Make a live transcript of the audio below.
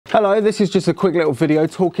Hello, this is just a quick little video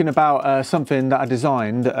talking about something that I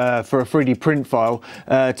designed for a 3D print file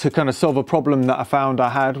to kind of solve a problem that I found I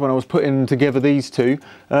had when I was putting together these two.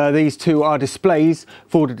 These two are displays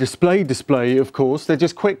for the display, of course. They're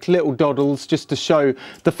just quick little doddles just to show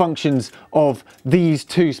the functions of these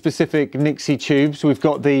two specific NIXIE tubes. We've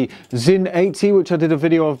got the Zin 80, which I did a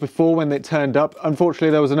video of before when it turned up. Unfortunately,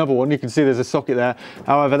 there was another one. You can see there's a socket there.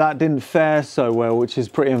 However, that didn't fare so well, which is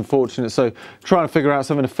pretty unfortunate. So trying to figure out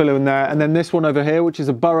something to fill in there. And then this one over here, which is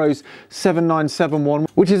a Burroughs 7971,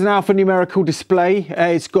 which is an alphanumerical display.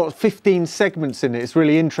 It's got 15 segments in it. It's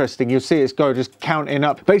really interesting. You'll see it's just counting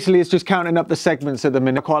up. Basically, it's just counting up the segments at the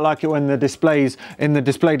minute. I quite like it when the displays in the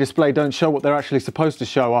display don't show what they're actually supposed to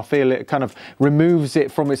show. I feel it kind of removes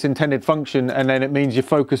it from its intended function, and then it means you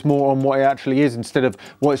focus more on what it actually is instead of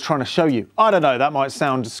what it's trying to show you. I don't know, that might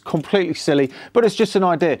sound completely silly, but it's just an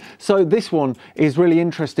idea. So this one is really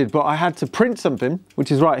interested, but I had to print something,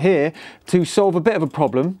 which is right here, to solve a bit of a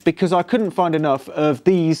problem because I couldn't find enough of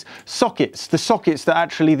these sockets, the sockets that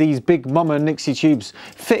actually these big mama NIXIE tubes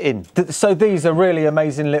fit in. So these are really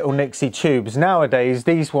amazing little NIXIE tubes. Nowadays,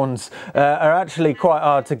 these ones are actually quite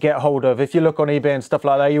hard to get hold of. If you look on eBay and stuff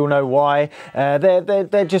like that, you'll know why.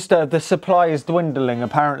 They're just, the supply is dwindling.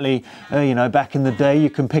 Apparently, you know, back in the day, you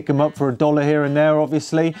can pick them up for $1 here and there,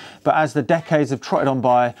 obviously. But as the decades have trotted on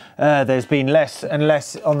by, there's been less and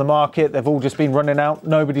less on the market. They've all just been running out.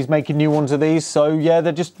 Nobody's making new ones of these. So yeah,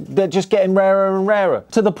 they're just getting rarer and rarer.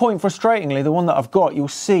 To the point, frustratingly, the one that I've got, you'll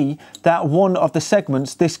see that one of the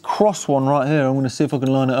segments, this cross one right here, I'm going to see if I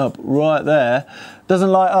can line it up right there,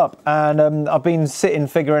 doesn't light up. And I've been sitting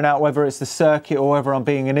figuring out whether it's the circuit or whether I'm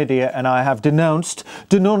being an idiot, and I have denounced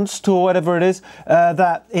or whatever it is,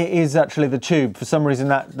 that it is actually the tube. For some reason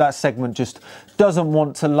that segment just doesn't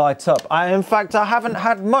want to light up. In fact, I haven't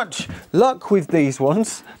had much luck with these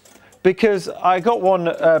ones because I got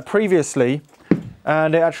one previously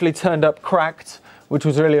and it actually turned up cracked, which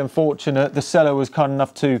was really unfortunate. The seller was kind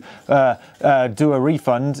enough to do a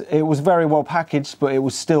refund. It was very well packaged, but it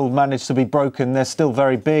was still managed to be broken. They're still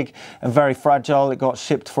very big and very fragile. It got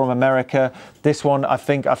shipped from America. This one, I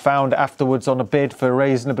think I found afterwards on a bid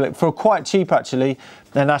for quite cheap actually.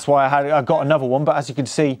 And that's why I got another one. But as you can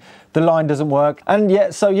see, the line doesn't work. And yeah,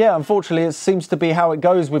 so yeah, unfortunately, it seems to be how it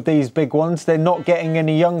goes with these big ones. They're not getting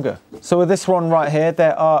any younger. So with this one right here,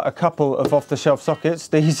 there are a couple of off-the-shelf sockets.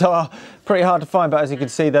 These are pretty hard to find, but as you can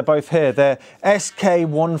see, they're both here. They're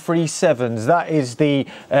SK137s. That is the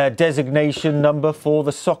designation number for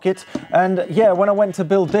the socket. And yeah, when I went to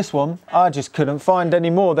build this one, I just couldn't find any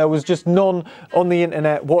more. There was just none on the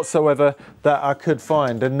internet whatsoever that I could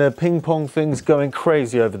find. And the ping pong thing's going crazy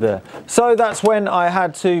over there. So that's when I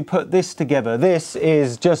had to put this together. This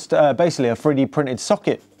is just basically a 3D printed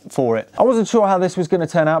socket for it. I wasn't sure how this was going to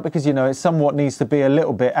turn out because, you know, it somewhat needs to be a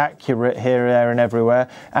little bit accurate here, there and everywhere,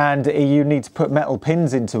 and you need to put metal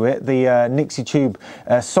pins into it, the NIXIE Tube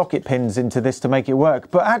socket pins into this to make it work.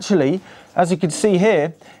 But actually, as you can see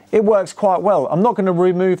here, it works quite well. I'm not going to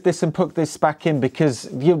remove this and put this back in because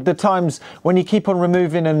the times when you keep on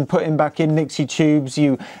removing and putting back in NIXIE tubes,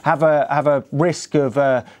 you have a risk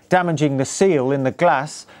of damaging the seal in the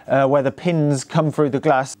glass where the pins come through the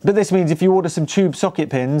glass. But this means if you order some tube socket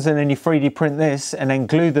pins and then you 3D print this and then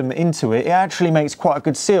glue them into it, it actually makes quite a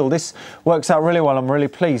good seal. This works out really well. I'm really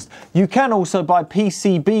pleased. You can also buy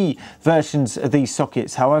PCB versions of these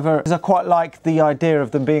sockets. However, I quite like the idea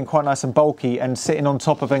of them being quite nice and bulky and sitting on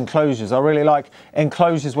top of enclosures. I really like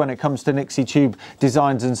enclosures when it comes to NIXIE tube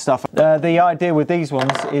designs and stuff. The idea with these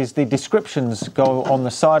ones is the descriptions go on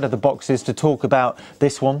the side of the boxes to talk about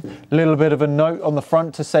this one. A little bit of a note on the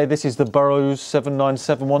front to say this is the Burroughs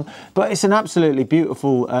 7971, but it's an absolutely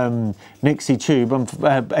beautiful NIXIE tube,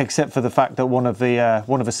 except for the fact that one of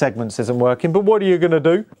the segments isn't working. But what are you going to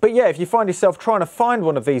do? But yeah, if you find yourself trying to find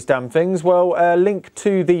one of these damn things, well, link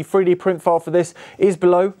to the 3D print file for this is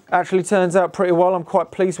below. Actually turns out pretty well. I'm quite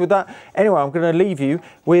pleased with that. Anyway, I'm going to leave you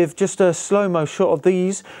with just a slow-mo shot of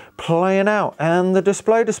these playing out and the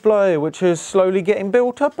display, which is slowly getting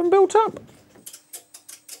built up and built up.